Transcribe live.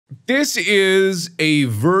This is a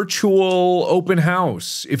virtual open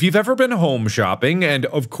house. If you've ever been home shopping, and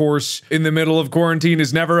of course, in the middle of quarantine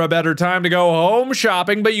is never a better time to go home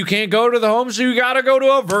shopping, but you can't go to the home, so you gotta go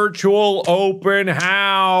to a virtual open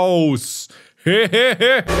house.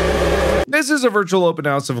 This is a virtual open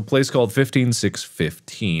house of a place called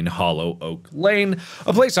 15615 Hollow Oak Lane,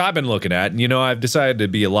 a place I've been looking at, and you know, I've decided to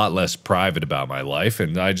be a lot less private about my life,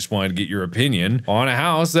 and I just wanted to get your opinion on a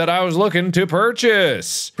house that I was looking to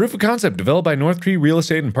purchase. Proof of concept developed by Northtree Real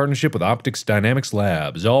Estate in partnership with Optix Dynamix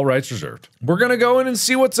Labs, all rights reserved. We're gonna go in and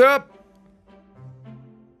see what's up.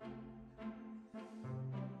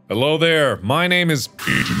 Hello there, my name is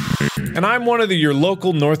and I'm one of your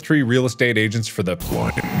local Northtree Real Estate agents for the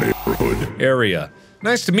neighborhood area.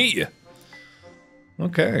 Nice to meet you.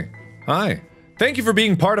 Okay, hi. Thank you for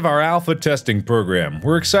being part of our alpha testing program.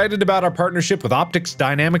 We're excited about our partnership with Optix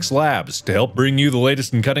Dynamix Labs to help bring you the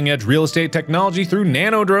latest in cutting-edge real estate technology through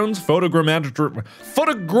nano drones,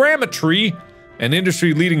 photogrammetry, and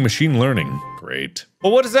industry-leading machine learning. Great.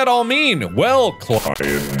 Well, what does that all mean? Well, client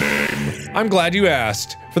name. I'm glad you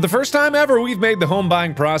asked. For the first time ever, we've made the home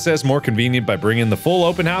buying process more convenient by bringing the full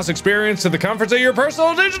open house experience to the comforts of your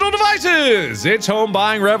personal digital devices. It's home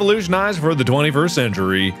buying revolutionized for the 21st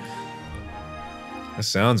century. This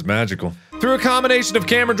sounds magical. Through a combination of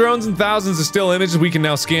camera drones and thousands of still images, we can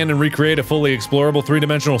now scan and recreate a fully explorable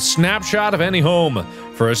three-dimensional snapshot of any home.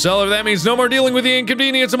 For a seller, that means no more dealing with the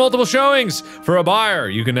inconvenience of multiple showings. For a buyer,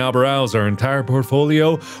 you can now browse our entire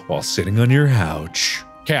portfolio while sitting on your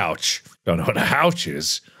couch. Don't know what a couch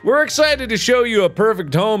is. We're excited to show you a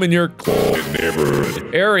perfect home in your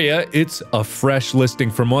neighborhood area. It's a fresh listing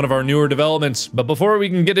from one of our newer developments. But before we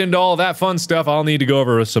can get into all that fun stuff, I'll need to go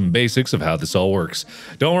over some basics of how this all works.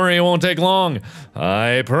 Don't worry, it won't take long.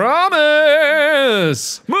 I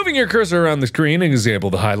promise! Moving your cursor around the screen, an example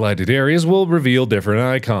of the highlighted areas will reveal different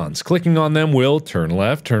icons. Clicking on them will turn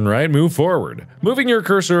left, turn right, move forward. Moving your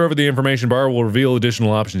cursor over the information bar will reveal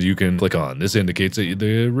additional options you can click on. This indicates that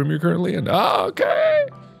the room you're currently in. Okay.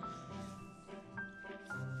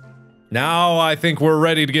 Now I think we're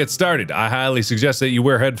ready to get started. I highly suggest that you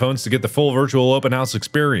wear headphones to get the full virtual open house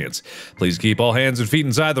experience. Please keep all hands and feet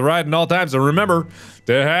inside the ride at all times, and remember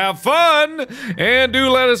to have fun! And do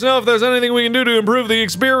let us know if there's anything we can do to improve the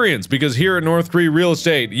experience, because here at Northtree Real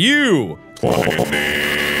Estate, you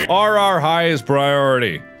are our highest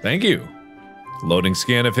priority. Thank you. Loading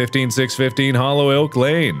scan at 15615 Hollow Oak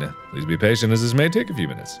Lane. Please be patient as this may take a few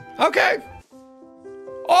minutes. Okay.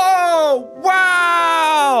 Oh,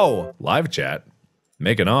 wow! Live chat.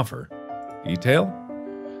 Make an offer. Detail?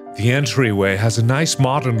 The entryway has a nice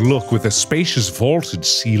modern look with a spacious vaulted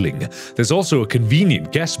ceiling. There's also a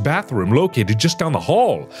convenient guest bathroom located just down the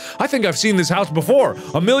hall. I think I've seen this house before,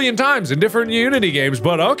 a million times in different Unity games,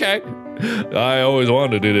 but okay. I always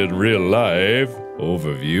wanted it in real life.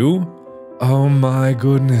 Overview. Oh my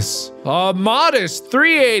goodness. A modest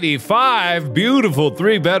 385, beautiful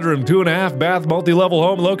 3-bedroom, 2.5 bath, multi-level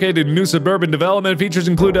home located in new suburban development. Features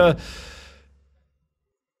include a...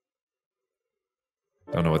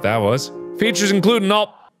 Don't know what that was. Features include an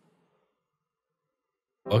all...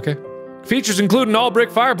 Okay. Features include an all-brick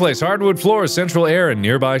fireplace, hardwood floors, central air, and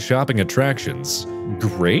nearby shopping attractions.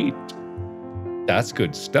 Great. That's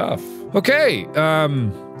good stuff. Okay,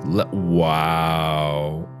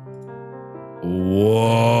 wow.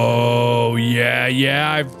 Whoa,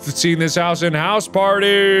 yeah, I've seen this house in House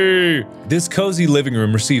Party! This cozy living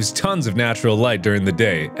room receives tons of natural light during the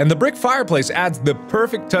day, and the brick fireplace adds the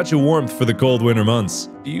perfect touch of warmth for the cold winter months.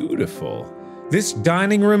 Beautiful. This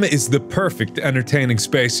dining room is the perfect entertaining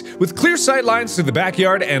space, with clear sight lines to the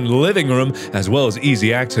backyard and living room, as well as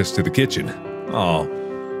easy access to the kitchen. Oh,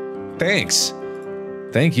 thanks.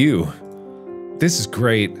 Thank you. This is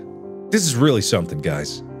great. This is really something,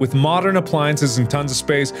 guys. With modern appliances and tons of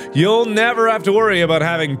space, you'll never have to worry about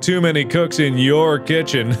having too many cooks in your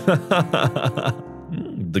kitchen.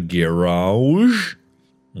 The garage?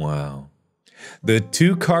 Wow. The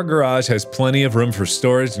 2-car garage has plenty of room for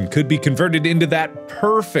storage and could be converted into that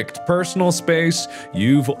perfect personal space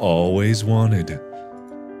you've always wanted.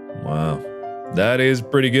 Wow. That is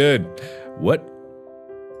pretty good. What?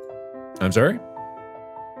 I'm sorry?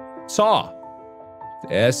 Saw.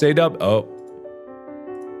 S-A-W. Oh.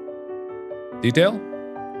 Detail?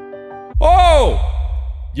 Oh!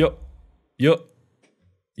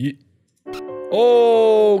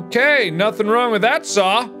 Okay, nothing wrong with that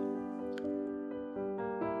saw.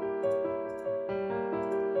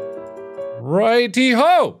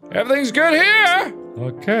 Righty-ho! Everything's good here!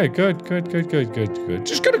 Okay, good.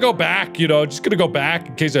 Just gonna go back, you know, just gonna go back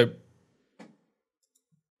in case I...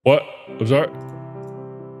 What? I'm sorry?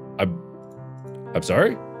 I'm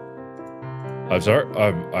sorry? I'm sorry.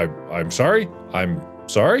 I'm sorry. I'm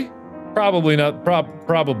sorry. Probably not.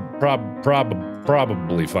 Probably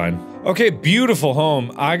fine. Okay, beautiful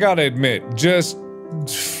home. I gotta admit, just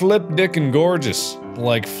flip dick and gorgeous,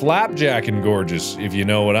 like flapjack and gorgeous, if you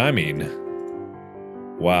know what I mean.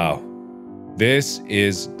 Wow, this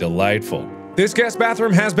is delightful. This guest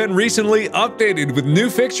bathroom has been recently updated with new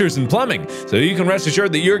fixtures and plumbing, so you can rest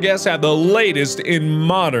assured that your guests have the latest in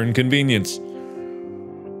modern convenience.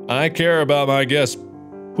 I care about my guests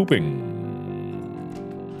pooping.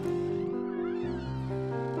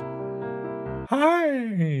 Hi,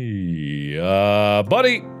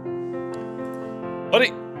 buddy.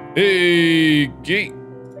 Hey, Kate.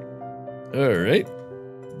 All right.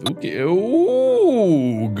 Okay.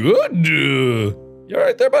 Oh, good. You all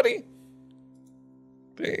right there, buddy?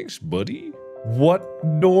 Thanks, buddy.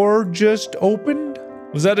 What door just opened?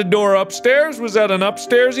 Was that a door upstairs? Was that an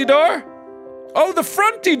upstairsy door? Oh, the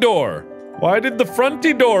fronty door. Why did the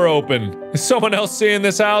fronty door open? Is someone else seeing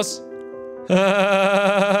this house?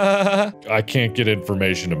 I can't get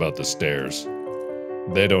information about the stairs.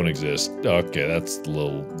 They don't exist. Okay, that's a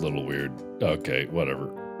little weird. Okay, whatever.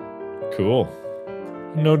 Cool.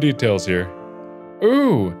 No details here.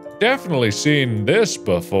 Ooh, definitely seen this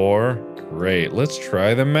before. Great, let's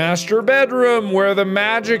try the master bedroom where the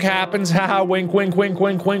magic happens. Haha, wink, wink, wink,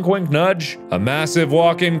 wink, wink, wink, nudge. A massive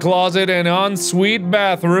walk-in closet and ensuite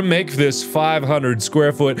bathroom make this 500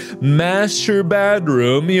 square foot master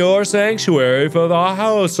bedroom your sanctuary for the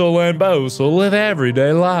hustle and bustle of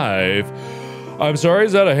everyday life. I'm sorry,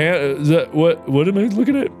 is that a hand? Is that what am I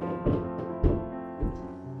looking at?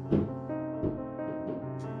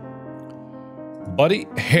 Buddy,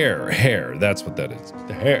 hair, that's what that is.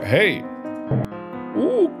 Hair, hey.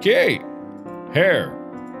 Okay. Hair.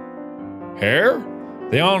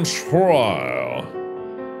 The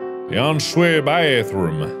ensuite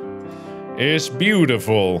bathroom. It's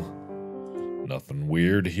beautiful. Nothing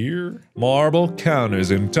weird here. Marble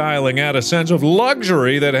counters and tiling add a sense of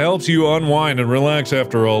luxury that helps you unwind and relax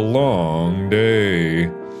after a long day.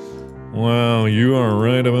 Wow, you are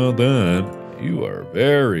right about that. You are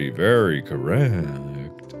very, very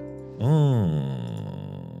correct.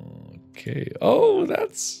 Okay. Oh,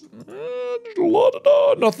 that's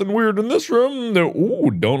nothing weird in this room.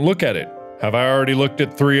 Ooh, don't look at it. Have I already looked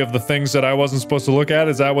at 3 of the things that I wasn't supposed to look at?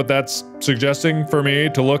 Is that what that's suggesting for me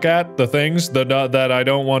to look at? The things that I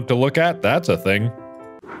don't want to look at? That's a thing.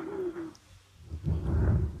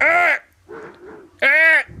 I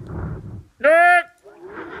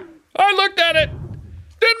looked at it.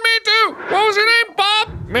 Didn't mean to. What was your name, Bob?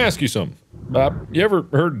 Let me ask you something. Bob, you ever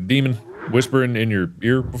heard a demon whispering in your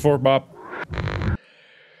ear before, Bob?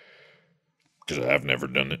 Because I've never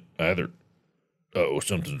done it either. Uh-oh,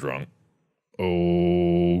 something's wrong.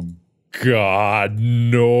 Oh, God,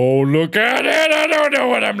 no, look at it. I don't know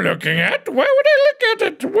what I'm looking at. Why would I look at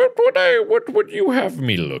it? What would you have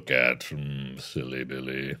me look at? Silly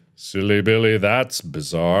Billy. Silly Billy, that's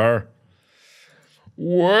bizarre.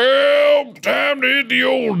 Well, time to hit the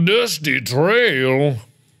old dusty trail.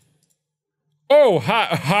 Oh,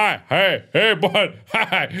 hi, hey, bud.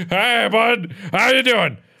 Hi, bud. How you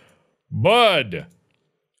doing? Buddy.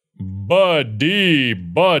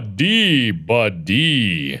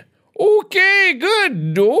 Okay,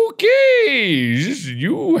 good, okay.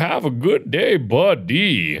 You have a good day,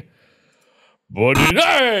 buddy.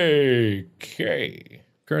 Okay.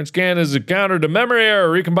 Current scan is a counter to memory error,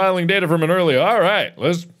 recompiling data from an earlier. All right,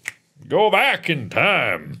 let's go back in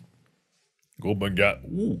time. Go back.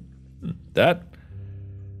 Ooh, that.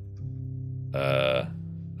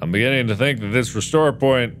 I'm beginning to think that this restore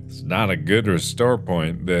point is not a good restore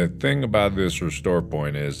point. The thing about this restore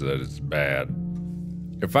point is that it's bad.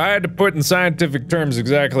 If I had to put in scientific terms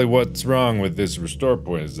exactly what's wrong with this restore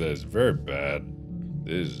point, is that it's very bad.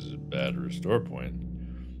 This is a bad restore point.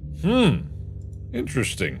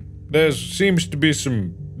 Interesting. There seems to be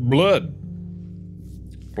some blood.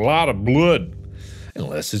 A lot of blood.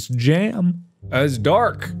 Unless it's jam. It's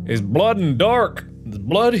dark. It's blood and dark. There's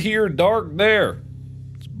blood here, dark there.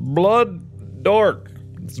 It's blood, dark.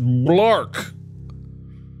 It's blark.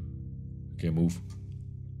 Can't move.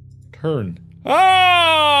 Turn.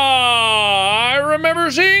 Ah! I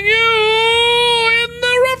remember seeing you in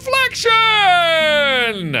the reflection!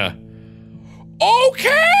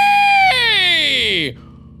 Okay!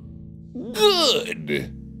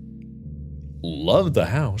 Good. Love the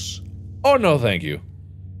house. Oh, no, thank you.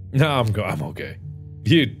 No, I'm okay.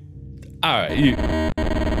 Alright,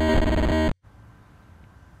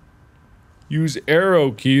 use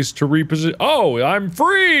arrow keys to reposition. Oh, I'm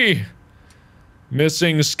free!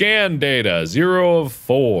 Missing scan data, 0 of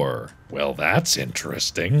 4. Well, that's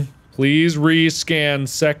interesting. Please rescan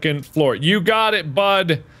second floor. You got it,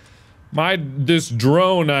 bud. This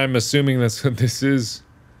drone, I'm assuming that's what this is.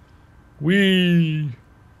 Wee.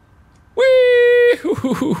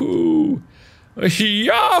 Hoo-hoo-hoo-hoo.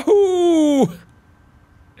 Yahoo!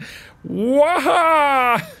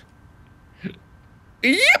 Waha!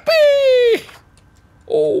 Yippee!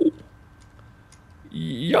 Oh.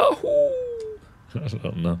 Yahoo! I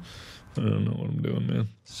don't know. I don't know what I'm doing, man.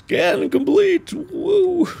 Scan complete.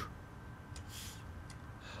 Woo!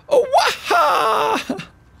 Oh, waha!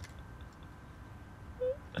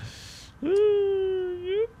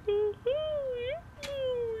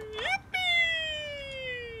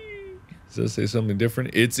 Does that say something different?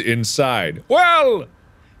 It's inside. Well,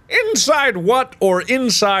 inside what or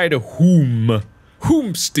inside whom?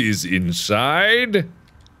 Whomst is inside?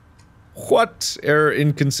 What are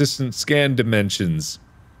inconsistent scan dimensions?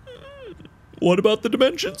 What about the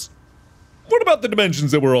dimensions? What about the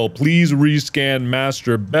dimensions that were all please rescan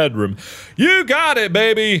master bedroom? You got it,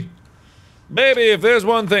 baby! Baby, if there's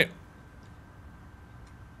one thing.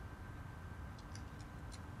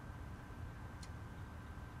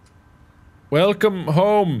 Welcome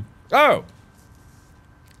home. Oh!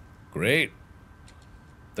 Great.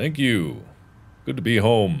 Thank you. Good to be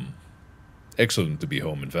home. Excellent to be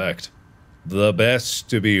home, in fact. The best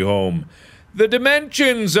to be home. The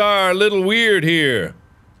dimensions are a little weird here.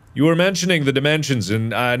 You were mentioning the dimensions, and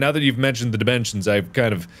now that you've mentioned the dimensions, I've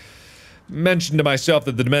kind of mentioned to myself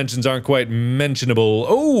that the dimensions aren't quite mentionable.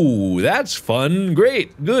 Oh, that's fun.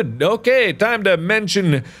 Great. Good. Okay, time to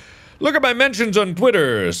mention... Look at my mentions on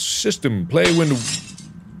Twitter. System play window...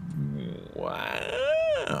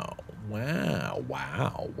 Wow. Wow.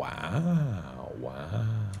 Wow. Wow. Wow.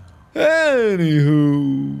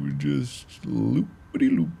 Anywho, just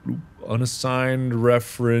loopity-loop-loop. Unassigned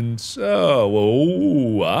reference.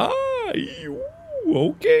 Okay.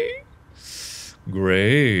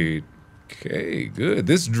 Great. Okay, good.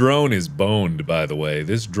 This drone is boned, by the way.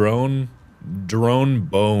 This drone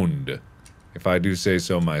boned. If I do say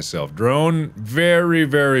so myself. Drone, very,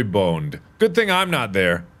 very boned. Good thing I'm not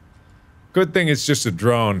there. Good thing it's just a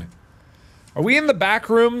drone. Are we in the back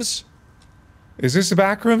rooms? Is this the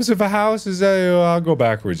back rooms of a house? Is that... I'll go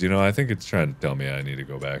backwards, you know? I think it's trying to tell me I need to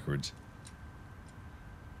go backwards.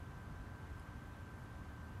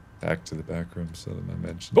 Back to the back room so that I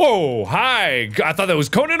mentioned... Oh, hi! I thought that was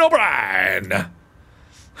Conan O'Brien!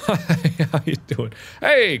 Hi, how you doing?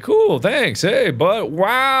 Hey, cool, thanks. Hey, bud.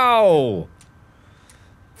 Wow!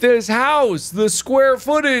 This house, the square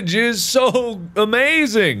footage is so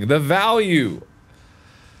amazing! The value.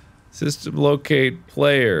 System locate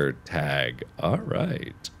player tag.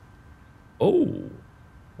 Alright. Oh.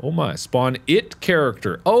 Oh my. Spawn it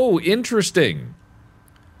character. Oh, interesting.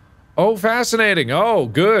 Oh, fascinating. Oh,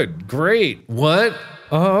 good. Great. What?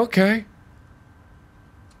 Oh, okay.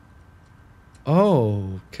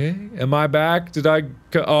 Oh, okay. Am I back? Did I...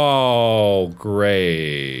 Oh,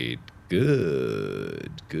 great.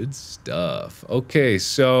 Good. Good stuff. Okay,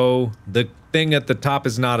 so the thing at the top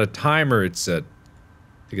is not a timer, it's a...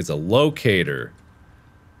 I think it's a locator.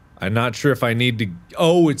 I'm not sure if I need to...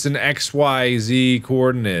 Oh, it's an XYZ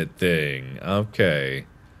coordinate thing. Okay.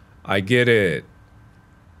 I get it.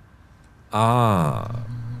 Ah.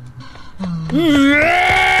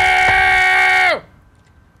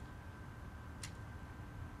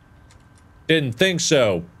 Didn't think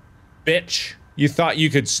so, bitch. You thought you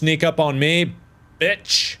could sneak up on me,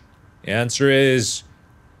 bitch? The answer is...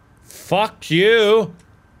 Fuck you,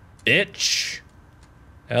 bitch.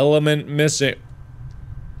 Element missing.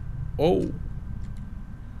 Oh.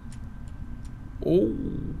 Oh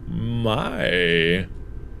my.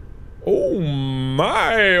 Oh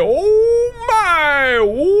my. Oh my.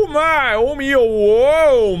 Oh my. Oh me.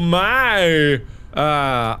 Oh my.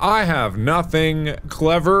 I have nothing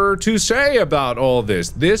clever to say about all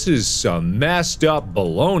this. This is some messed up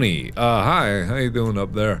baloney. Hi. How you doing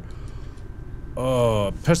up there?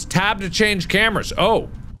 Press tab to change cameras. Oh.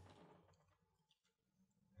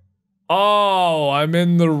 Oh, I'm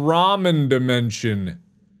in the ramen dimension.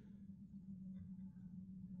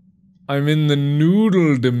 I'm in the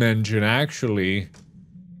noodle dimension, actually.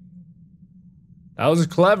 That was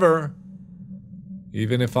clever.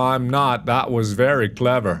 Even if I'm not, that was very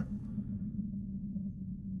clever.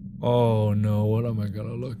 Oh no, what am I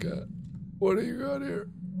gonna look at? What do you got here?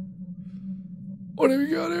 What have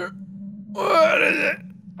you got here? What is it?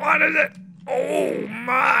 What is it? Oh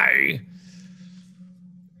my!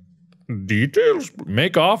 Details?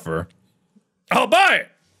 Make offer. I'll buy it!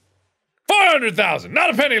 400,000,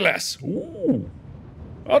 not a penny less! Ooh.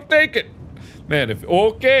 I'll take it. Man, if...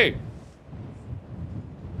 Okay.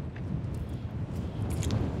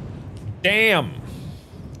 Damn.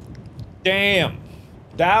 Damn.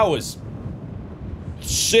 That was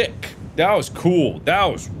sick. That was cool. That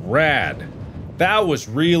was rad. That was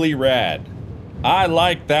really rad. I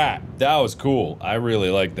like that. That was cool. I really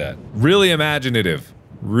like that. Really imaginative.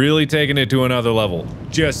 Really taking it to another level.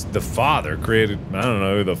 Just the father created, I don't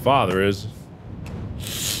know who the father is.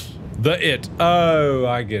 The It. Oh,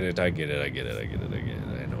 I get it. I get it. I get it. I get it. I get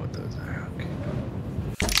it. I know what those are. Okay.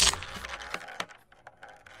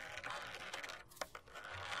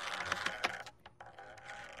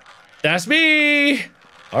 That's me!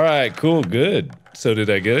 Alright, cool, good. So did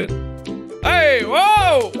I get it? Hey,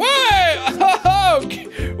 whoa! Wait! Oh,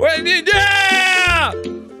 wait, yeah!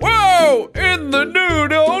 Whoa! In the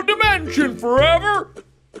nudo dimension forever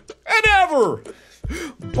and ever!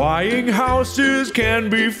 Buying houses can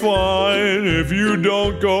be fun if you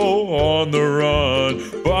don't go on the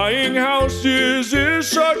run. Buying houses is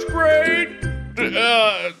such great.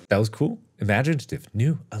 That was cool, imaginative,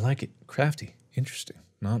 new. I like it. Crafty, interesting,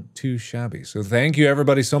 not too shabby. So thank you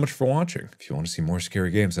everybody so much for watching. If you want to see more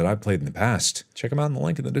scary games that I've played in the past, check them out in the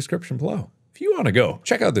link in the description below. If you want to go,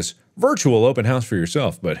 check out this virtual open house for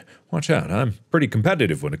yourself, but watch out, I'm pretty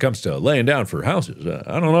competitive when it comes to laying down for houses.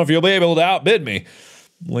 I don't know if you'll be able to outbid me.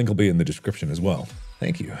 Link will be in the description as well.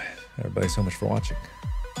 Thank you, everybody, so much for watching.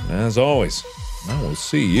 And as always, I will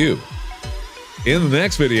see you in the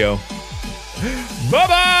next video.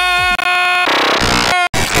 Bye-bye!